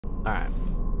Alright.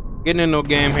 Getting into a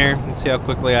game here. Let's see how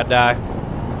quickly I die.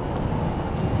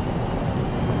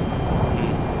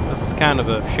 This is kind of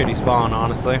a shitty spawn,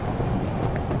 honestly.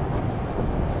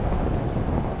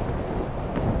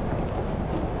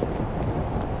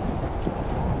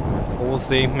 But we'll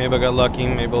see. Maybe I got lucky.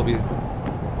 Maybe it'll be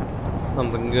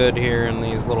something good here in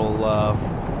these little,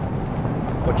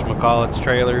 whatchamacallits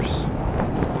trailers.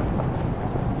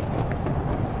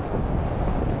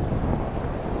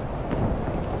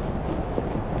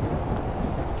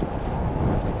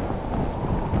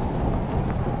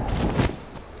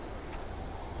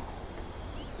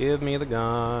 Give me the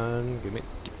gun.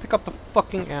 Pick up the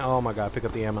fucking ammo. Oh my god, pick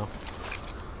up the ammo.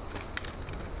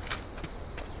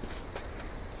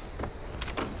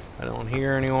 I don't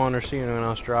hear anyone or see anyone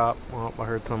else drop. Well, I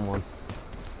heard someone.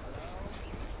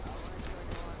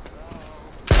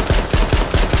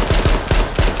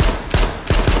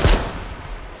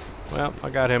 Well, I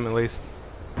got him at least.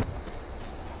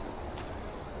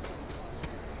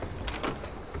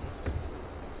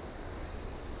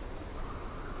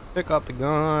 Pick up the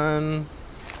gun.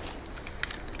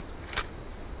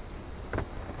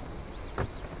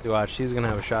 Watch, she's gonna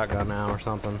have a shotgun now or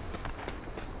something.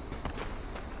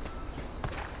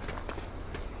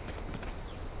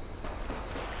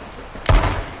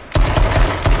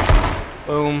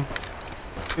 Boom.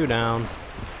 2 down.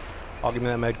 I'll give me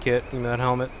that med kit. Give me that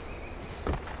helmet.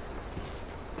 I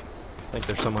think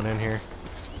there's someone in here.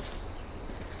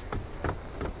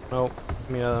 Nope. Give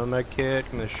me a med kit.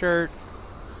 Give me the shirt.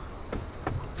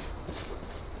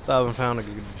 Still haven't found a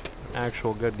good,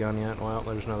 actual good gun yet. Well,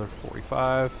 there's another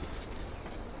 45.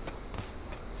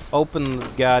 Open the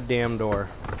goddamn door.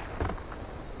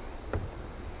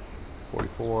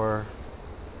 44.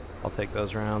 I'll take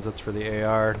those rounds. That's for the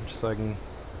AR, just so I can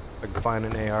find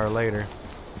an AR later.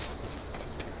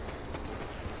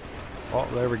 Oh,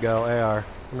 there we go. AR.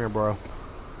 Come here, bro.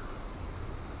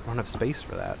 I don't have space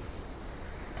for that.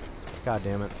 God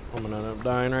damn it. I'm gonna end up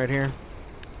dying right here.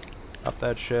 Drop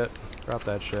that shit. Drop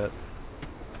that shit.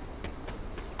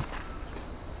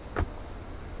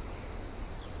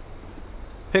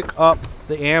 Pick up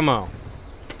the ammo.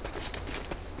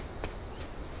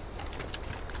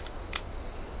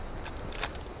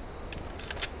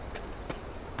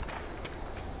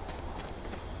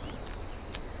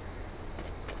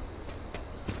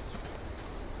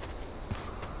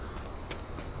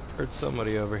 Heard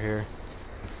somebody over here.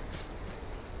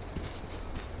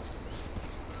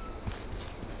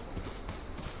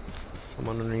 I'm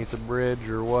underneath the bridge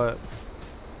or what?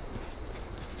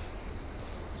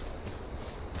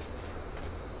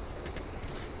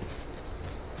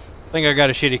 I think I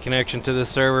got a shitty connection to this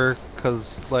server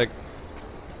because, like,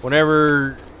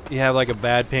 whenever you have like a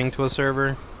bad ping to a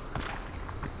server,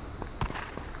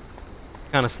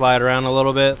 kind of slide around a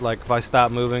little bit. Like if I stop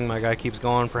moving, my guy keeps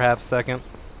going for half a second,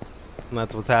 and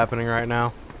that's what's happening right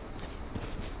now.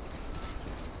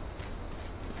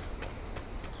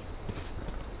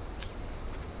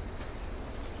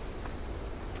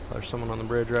 There's someone on the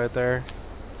bridge right there.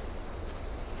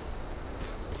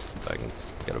 If I can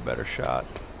get a better shot.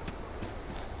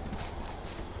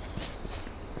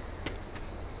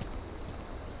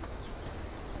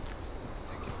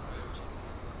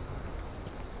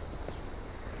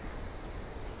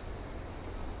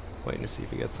 Waiting to see if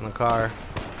he gets in the car.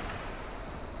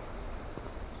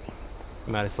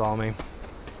 He might have saw me.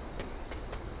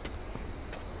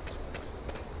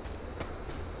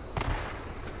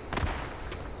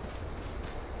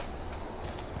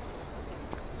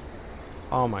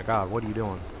 Oh my god, what are you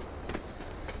doing?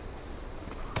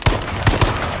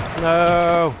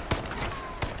 No!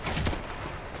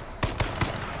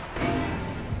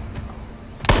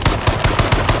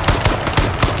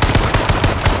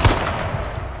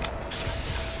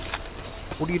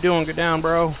 What are you doing? Get down,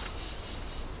 bro.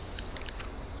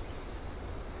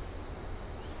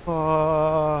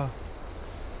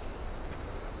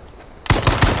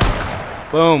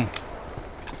 Boom.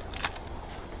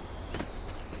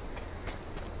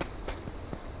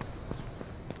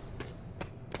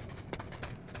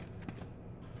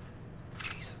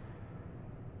 Jesus.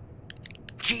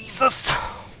 Jesus.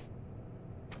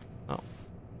 Oh.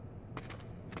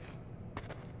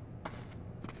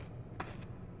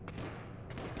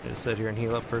 Just sit here and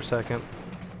heal up for a second.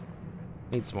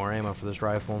 Need some more ammo for this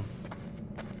rifle.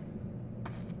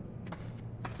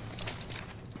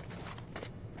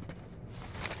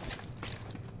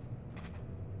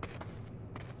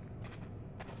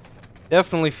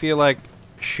 Definitely feel like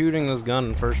shooting this gun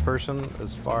in first person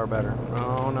is far better.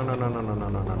 No, no, no, no, no, no, no,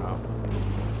 no, no, no.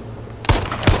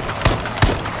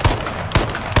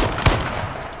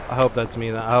 I hope that's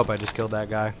me. I hope I just killed that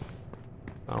guy.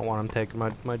 I don't want him taking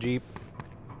my Jeep.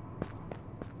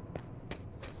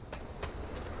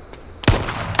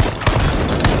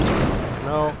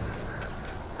 No.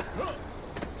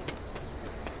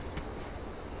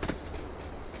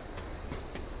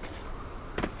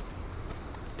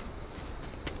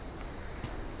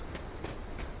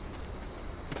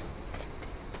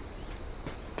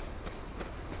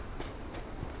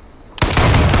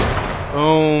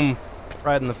 Boom.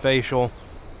 Right in the facial.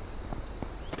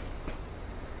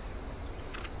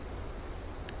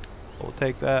 We'll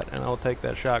take that, and I'll take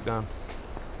that shotgun.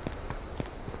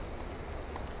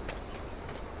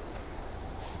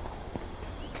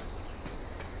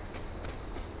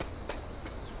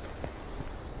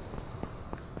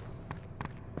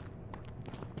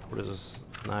 What is this?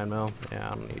 9mm? Yeah,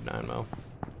 I don't need 9mm.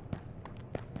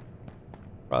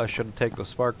 Probably should have taken the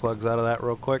spark plugs out of that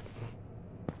real quick.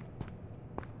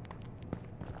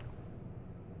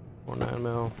 More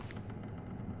 9mm.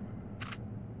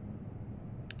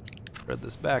 Read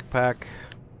this backpack.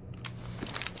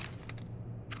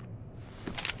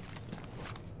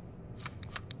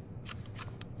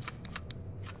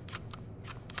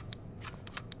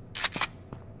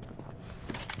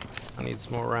 I need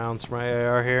some more rounds for my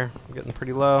AR here. I'm getting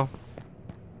pretty low.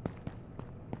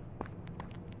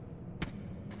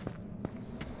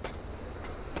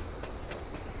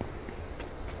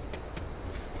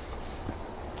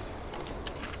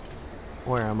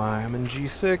 Where am I? I'm in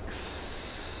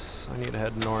G6. I need to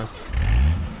head north.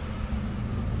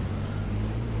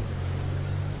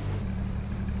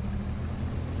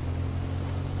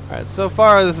 Alright, so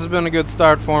far this has been a good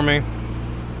start for me.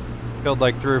 Killed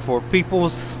like 3 or 4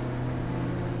 peoples.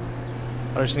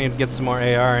 I just need to get some more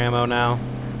AR ammo now.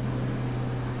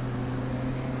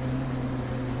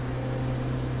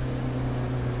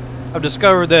 I've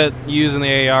discovered that using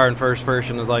the AR in first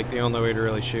person is like the only way to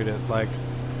really shoot it. Like,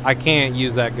 I can't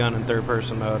use that gun in third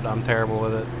person mode. I'm terrible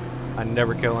with it. I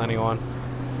never kill anyone.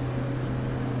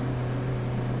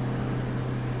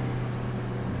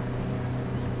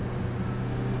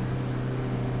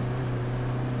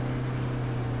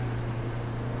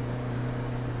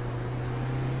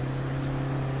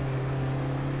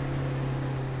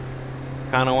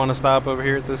 Kind of want to stop over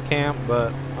here at this camp,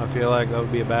 but I feel like that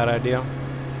would be a bad idea.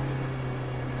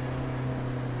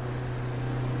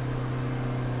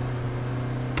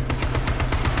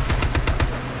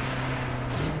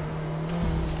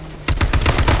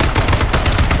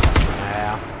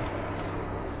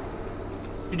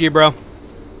 GG, bro.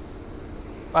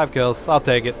 5 kills. I'll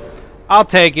take it. I'll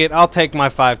take it. I'll take my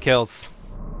 5 kills.